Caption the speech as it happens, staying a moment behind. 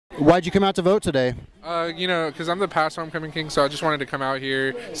Why'd you come out to vote today? Because I'm the past homecoming king, so I just wanted to come out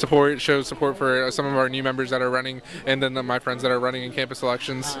here, show support for some of our new members that are running, and then my friends that are running in campus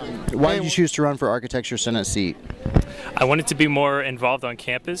elections. Why did you choose to run for Architecture Senate seat? I wanted to be more involved on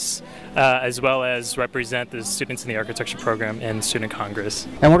campus, as well as represent the students in the architecture program and student congress.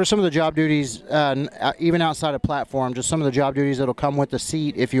 And what are some of the job duties, even outside of platform, just some of the job duties that will come with the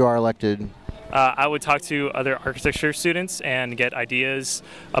seat if you are elected? I would talk to other architecture students and get ideas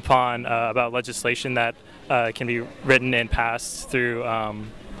about legislation that can be written and passed through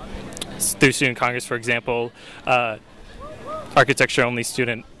student congress, for example, architecture-only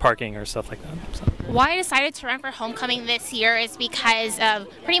student parking or stuff like that. So. Why I decided to run for homecoming this year is because of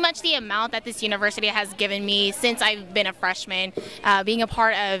pretty much the amount that this university has given me since I've been a freshman. Being a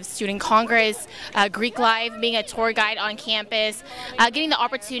part of student congress, Greek life, being a tour guide on campus, getting the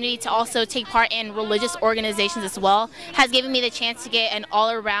opportunity to also take part in religious organizations as well has given me the chance to get an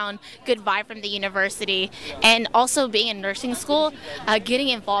all-around good vibe from the university. And also being in nursing school, getting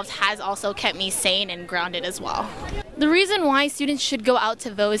involved has also kept me sane and grounded as well. The reason why students should go out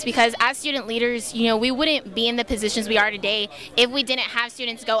to vote is because as student leaders, we wouldn't be in the positions we are today if we didn't have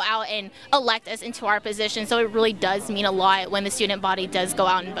students go out and elect us into our position. So it really does mean a lot when the student body does go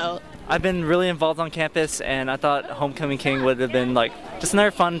out and vote. I've been really involved on campus, and I thought Homecoming King would have been like just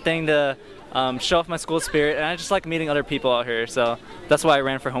another fun thing to show off my school spirit, and I just like meeting other people out here, so that's why I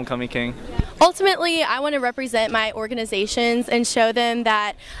ran for Homecoming King. Ultimately, I want to represent my organizations and show them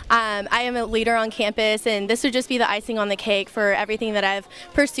that I am a leader on campus, and this would just be the icing on the cake for everything that I've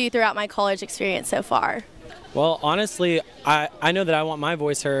pursued throughout my college experience so far. Well, honestly, I know that I want my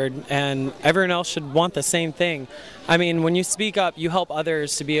voice heard, and everyone else should want the same thing. I mean, when you speak up, you help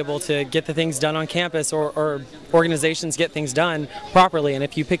others to be able to get the things done on campus, or organizations get things done properly, and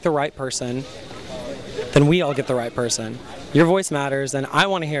if you pick the right person, then we all get the right person. Your voice matters, and I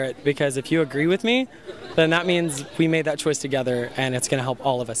want to hear it, because if you agree with me, then that means we made that choice together, and it's going to help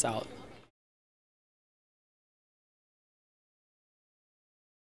all of us out.